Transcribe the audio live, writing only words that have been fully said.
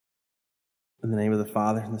In the name of the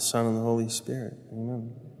Father, and the Son, and the Holy Spirit.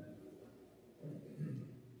 Amen.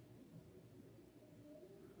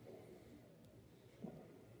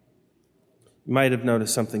 You might have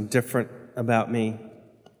noticed something different about me.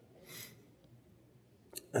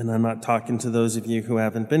 And I'm not talking to those of you who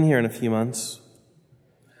haven't been here in a few months.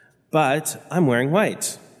 But I'm wearing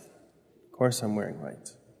white. Of course I'm wearing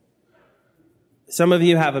white. Some of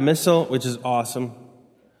you have a missal, which is awesome,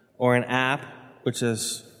 or an app, which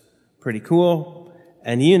is pretty cool.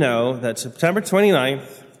 And you know that September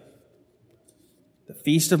 29th, the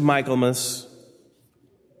Feast of Michaelmas,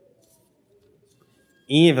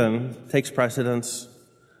 even takes precedence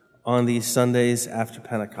on these Sundays after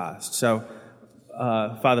Pentecost. So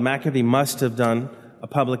Father McAfee must have done a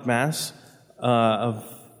public Mass of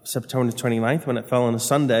September 29th when it fell on a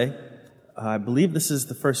Sunday. I believe this is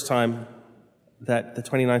the first time that the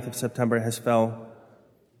 29th of September has fell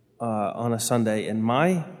on a Sunday in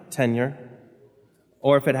my tenure.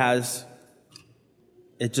 Or if it has,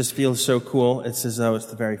 it just feels so cool. It's as though it's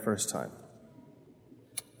the very first time.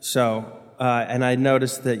 So, and I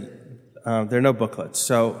noticed that there are no booklets.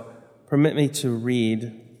 So permit me to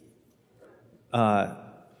read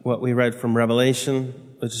what we read from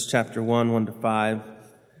Revelation, which is chapter 1, 1 to 5.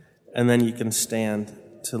 And then you can stand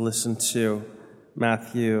to listen to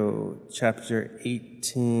Matthew chapter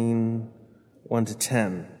 18, 1 to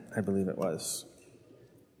 10, I believe it was.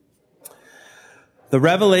 The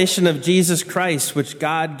revelation of Jesus Christ, which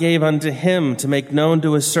God gave unto him to make known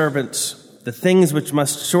to his servants the things which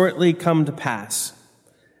must shortly come to pass,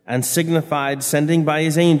 and signified, sending by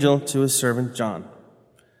his angel to his servant John,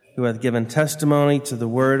 who hath given testimony to the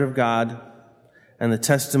word of God and the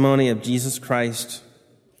testimony of Jesus Christ,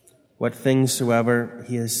 what things soever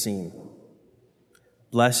he has seen.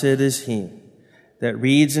 Blessed is he that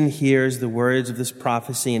reads and hears the words of this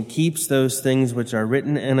prophecy and keeps those things which are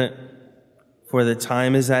written in it, for the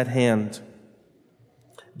time is at hand.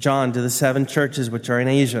 John, to the 7 churches which are in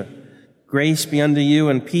Asia, grace be unto you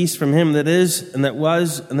and peace from him that is, and that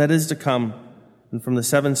was, and that is to come, and from the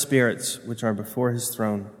 7 spirits which are before his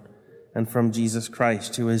throne, and from Jesus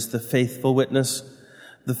Christ, who is the faithful witness,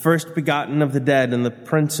 the first begotten of the dead, and the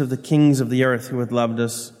prince of the kings of the earth, who hath loved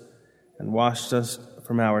us and washed us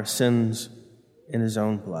from our sins in his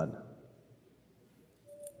own blood.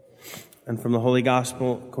 And from the Holy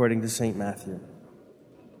Gospel according to St. Matthew.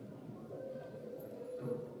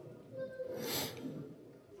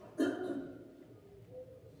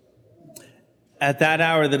 At that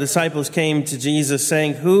hour the disciples came to Jesus,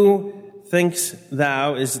 saying, Who thinkst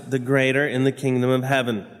thou is the greater in the kingdom of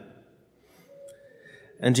heaven?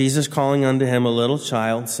 And Jesus, calling unto him a little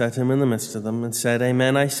child, set him in the midst of them, and said,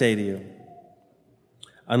 Amen, I say to you,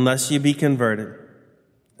 unless you be converted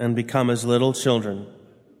and become as little children,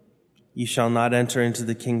 you shall not enter into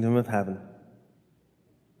the kingdom of heaven.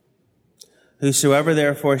 Whosoever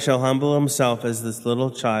therefore shall humble himself as this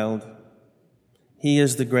little child, he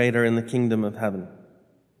is the greater in the kingdom of heaven.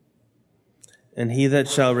 And he that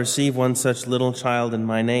shall receive one such little child in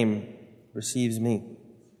my name receives me.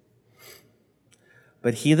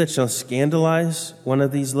 But he that shall scandalize one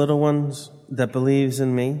of these little ones that believes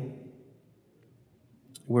in me,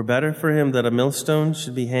 were better for him that a millstone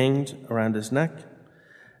should be hanged around his neck,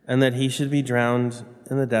 and that he should be drowned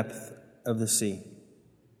in the depth of the sea.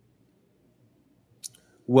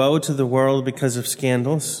 Woe to the world because of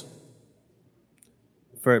scandals,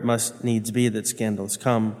 for it must needs be that scandals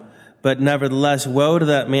come. But nevertheless, woe to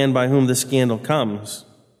that man by whom the scandal comes.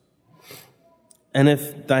 And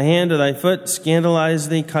if thy hand or thy foot scandalize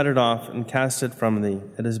thee, cut it off and cast it from thee.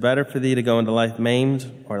 It is better for thee to go into life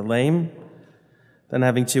maimed or lame than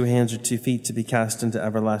having 2 hands or 2 feet to be cast into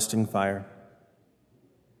everlasting fire.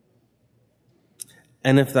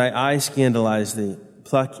 And if thy eye scandalize thee,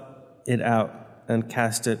 pluck it out and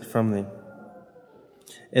cast it from thee.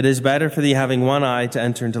 It is better for thee having 1 eye to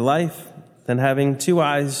enter into life than having 2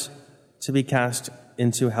 eyes to be cast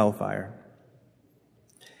into hellfire.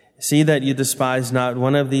 See that you despise not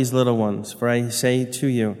one of these little ones, for I say to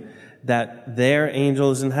you that their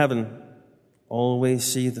angels in heaven always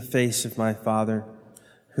see the face of my Father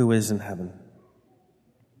who is in heaven.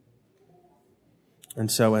 And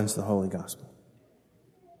so ends the Holy Gospel.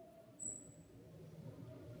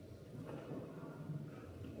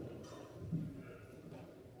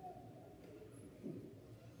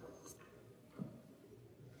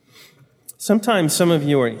 Sometimes some of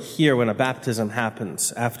you are here when a baptism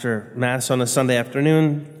happens after Mass on a Sunday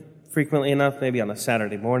afternoon, frequently enough, maybe on a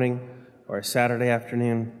Saturday morning or a Saturday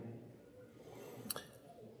afternoon.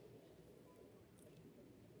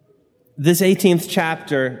 This 18th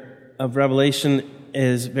chapter of Revelation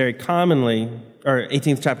is very commonly or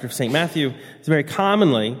 18th chapter of St. Matthew, is very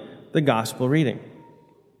commonly the gospel reading.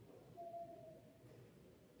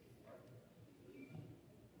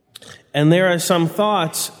 And there are some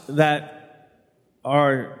thoughts that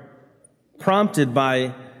are prompted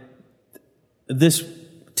by this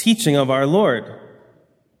teaching of our Lord.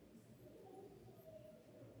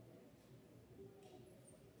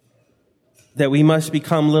 That we must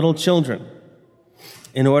become little children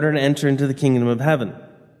in order to enter into the kingdom of heaven.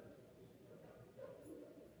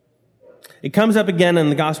 It comes up again in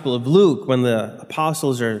the Gospel of Luke when the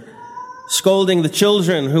apostles are scolding the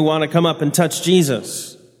children who want to come up and touch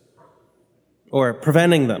Jesus, or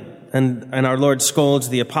preventing them. And our Lord scolds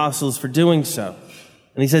the apostles for doing so.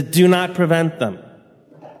 And he says, do not prevent them.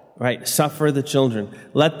 Right? Suffer the children.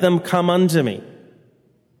 Let them come unto me.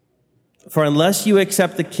 For unless you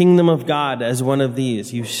accept the kingdom of God as one of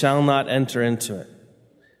these, you shall not enter into it.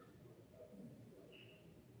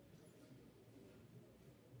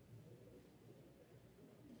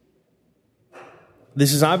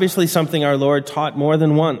 This is obviously something our Lord taught more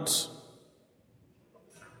than once.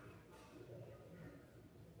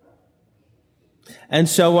 And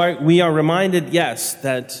so we are reminded, yes,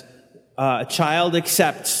 that a child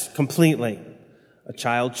accepts completely. A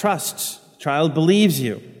child trusts. A child believes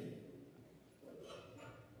you.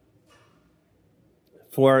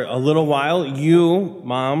 For a little while, you,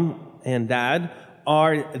 mom and dad,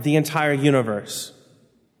 are the entire universe.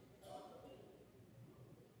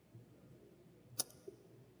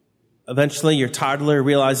 Eventually, your toddler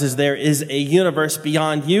realizes there is a universe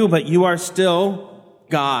beyond you, but you are still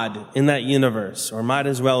God in that universe, or might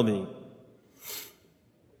as well be.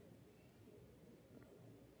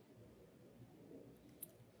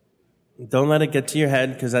 Don't let it get to your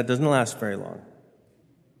head, because that doesn't last very long.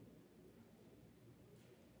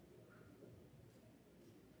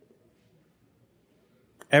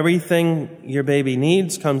 Everything your baby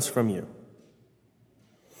needs comes from you.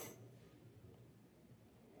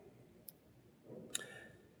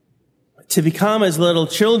 To become as little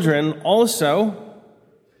children also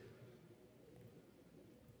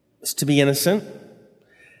is to be innocent,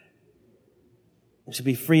 to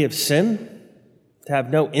be free of sin, to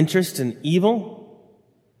have no interest in evil,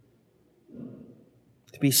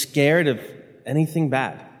 to be scared of anything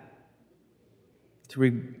bad,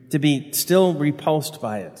 to be still repulsed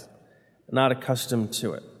by it, not accustomed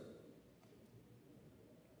to it.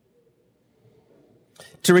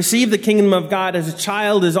 To receive the kingdom of God as a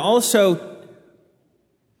child is also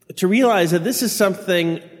to realize that this is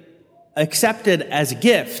something accepted as a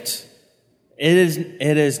gift. It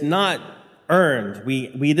is not earned.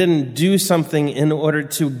 We didn't do something in order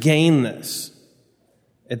to gain this.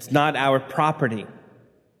 It's not our property.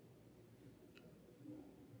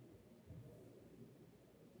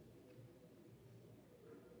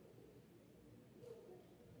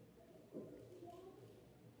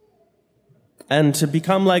 And to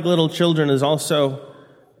become like little children is also,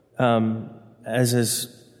 as is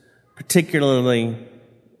particularly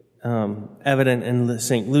evident in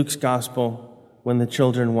St. Luke's Gospel, when the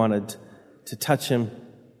children wanted to touch him.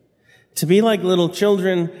 To be like little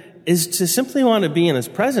children is to simply want to be in his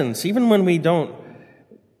presence, even when we don't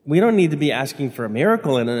need to be asking for a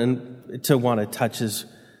miracle and to want to touch his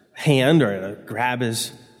hand or to grab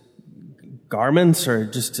his garments or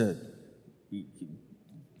just to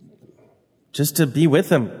be with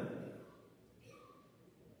him.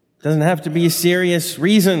 Doesn't have to be a serious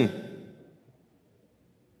reason.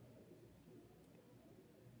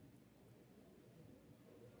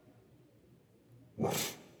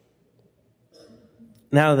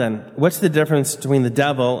 Now then, what's the difference between the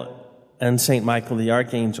devil and St. Michael the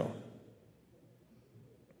Archangel?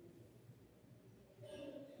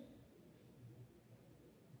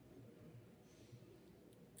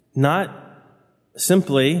 Not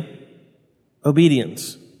simply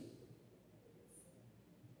obedience.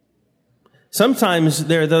 Sometimes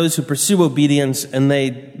there are those who pursue obedience and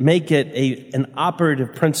they make it an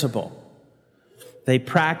operative principle. They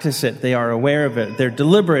practice it. They are aware of it. They're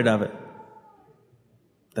deliberate of it.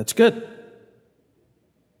 That's good.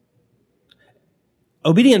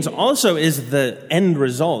 Obedience also is the end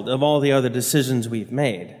result of all the other decisions we've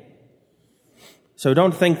made. So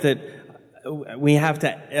don't think that we have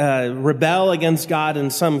to rebel against God in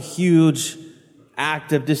some huge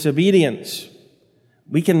act of disobedience.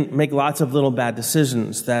 We can make lots of little bad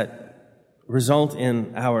decisions that result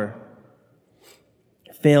in our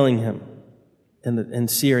failing him in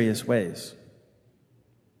serious ways.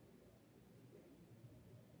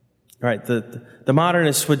 Right? The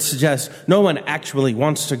modernists would suggest no one actually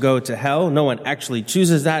wants to go to hell. No one actually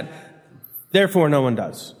chooses that. Therefore, no one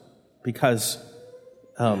does. Because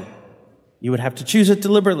You would have to choose it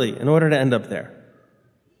deliberately in order to end up there.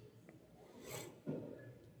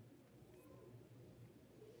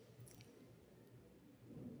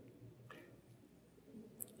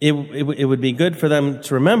 It would be good for them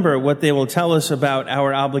to remember what they will tell us about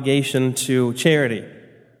our obligation to charity,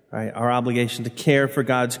 right? Our obligation to care for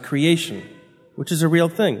God's creation, which is a real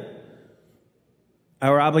thing.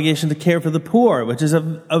 Our obligation to care for the poor, which is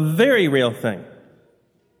a very real thing.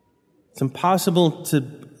 It's impossible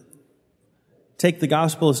to take the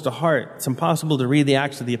Gospels to heart. It's impossible to read the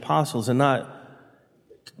Acts of the Apostles and not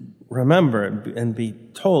remember and be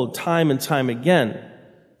told time and time again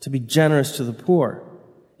to be generous to the poor.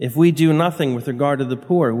 If we do nothing with regard to the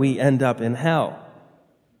poor, we end up in hell.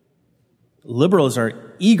 Liberals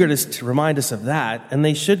are eager to remind us of that, and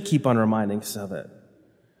they should keep on reminding us of it.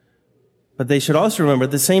 But they should also remember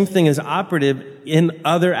the same thing is operative in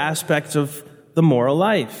other aspects of the moral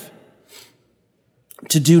life.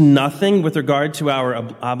 To do nothing with regard to our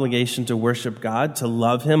obligation to worship God, to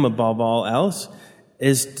love Him above all else,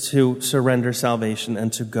 is to surrender salvation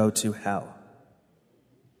and to go to hell.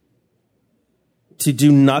 To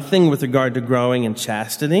do nothing with regard to growing in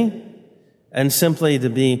chastity, and simply to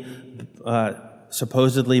be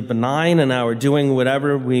supposedly benign in our doing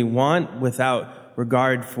whatever we want without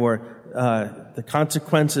regard for the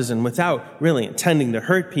consequences and without really intending to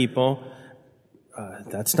hurt people,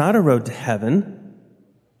 that's not a road to heaven.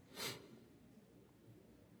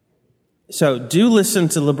 So do listen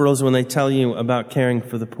to liberals when they tell you about caring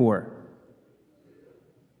for the poor.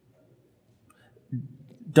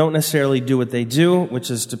 Don't necessarily do what they do, which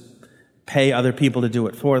is to pay other people to do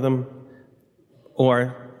it for them,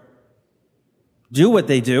 or do what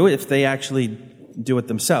they do if they actually do it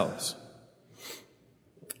themselves.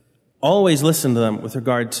 Always listen to them with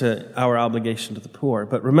regard to our obligation to the poor.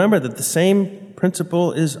 But remember that the same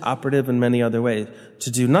principle is operative in many other ways.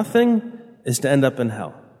 To do nothing is to end up in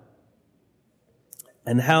hell.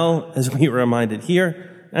 And hell, as we were reminded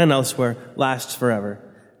here and elsewhere, lasts forever.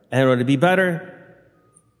 And in order to be better,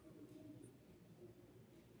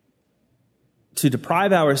 to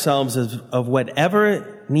deprive ourselves of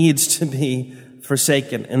whatever needs to be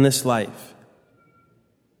forsaken in this life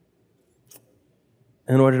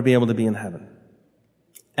in order to be able to be in heaven.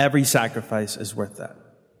 Every sacrifice is worth that.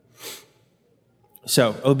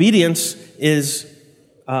 So, obedience is,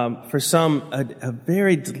 for some, a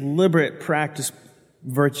very deliberate practice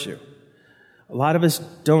virtue. A lot of us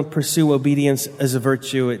don't pursue obedience as a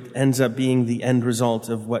virtue. It ends up being the end result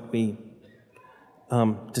of what we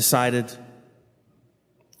decided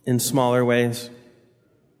in smaller ways.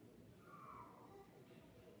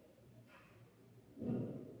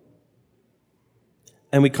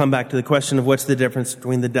 And we come back to the question of what's the difference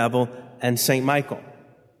between the devil and St. Michael.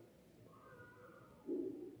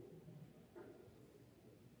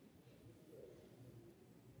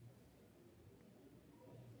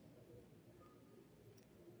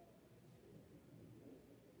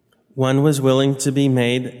 One was willing to be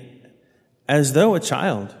made as though a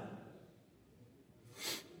child,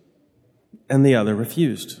 and the other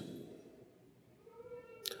refused.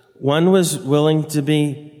 One was willing to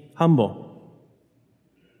be humble,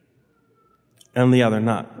 and the other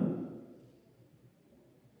not.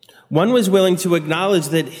 One was willing to acknowledge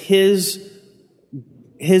that his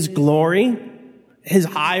glory, his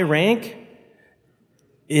high rank,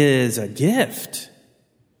 is a gift,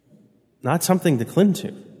 not something to cling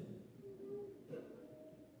to.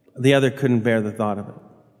 The other couldn't bear the thought of it.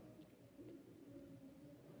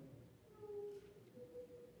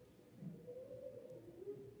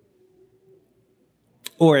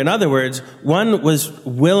 Or in other words, one was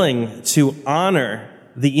willing to honor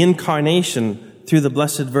the incarnation through the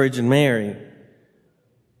Blessed Virgin Mary.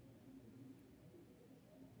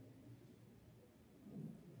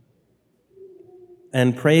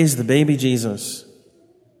 And praise the baby Jesus.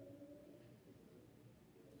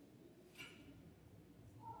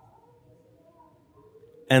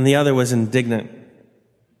 And the other was indignant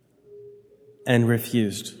and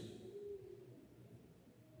refused.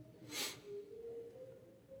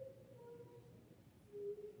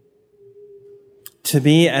 To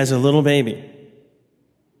be as a little baby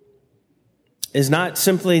is not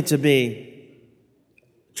simply to be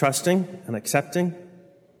trusting and accepting,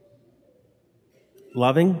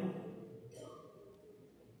 loving,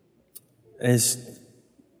 is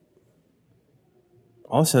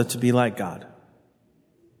also to be like God.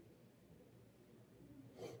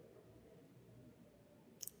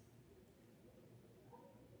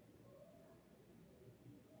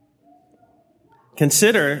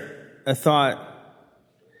 Consider a thought.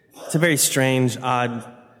 It's a very strange, odd,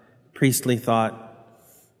 priestly thought,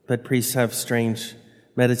 but priests have strange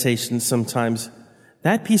meditations sometimes.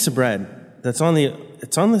 That piece of bread it's on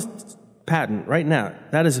the patent right now.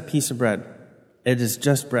 That is a piece of bread. It is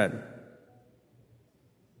just bread.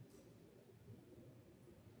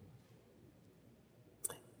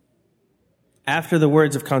 After the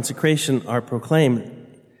words of consecration are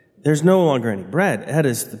proclaimed, there's no longer any bread. It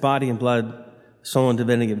is the body and blood, soul and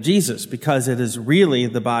divinity of Jesus, because it is really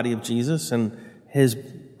the body of Jesus, and his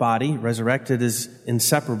body, resurrected, is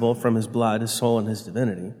inseparable from his blood, his soul, and his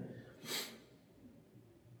divinity.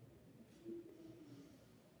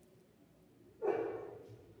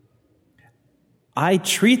 I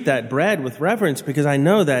treat that bread with reverence because I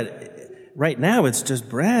know that right now it's just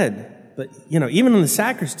bread. But, even in the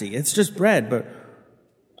sacristy, it's just bread. But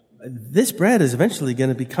this bread is eventually going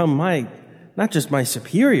to become not just my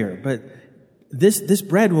superior, but this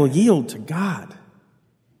bread will yield to God.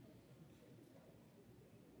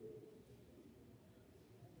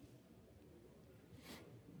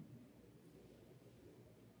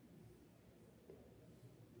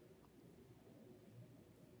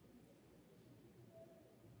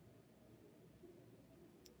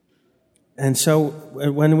 And so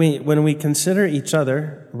when we consider each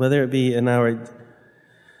other, whether it be in our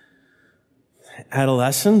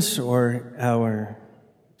adolescence or our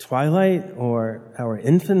twilight or our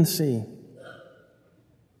infancy,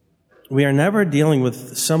 we are never dealing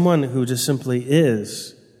with someone who just simply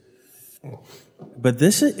is. But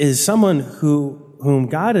this is someone whom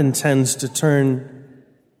God intends to turn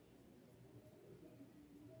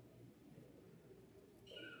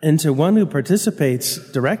into one who participates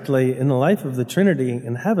directly in the life of the Trinity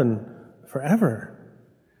in heaven forever.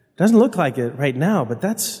 Doesn't look like it right now, but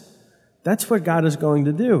that's what God is going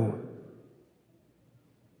to do.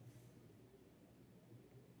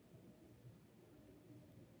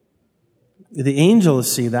 The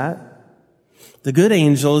angels see that. The good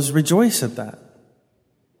angels rejoice at that.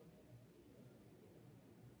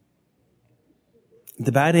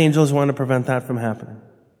 The bad angels want to prevent that from happening.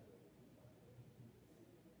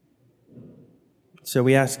 So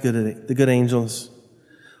we ask the good angels,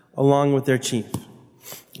 along with their chief,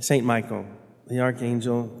 Saint Michael, the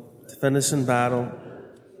archangel, defend us in battle,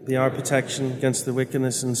 be our protection against the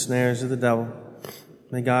wickedness and snares of the devil.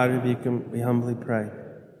 May God rebuke him, we humbly pray.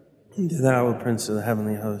 Do thou, O Prince of the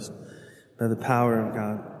heavenly host, by the power of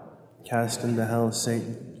God, cast into hell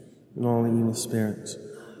Satan and all the evil spirits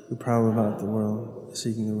who prowl about the world,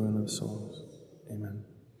 seeking the ruin of souls. Amen.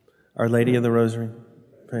 Our Lady of the Rosary,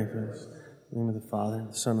 pray for us. In the name of the Father,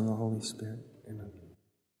 the Son, and the Holy Spirit.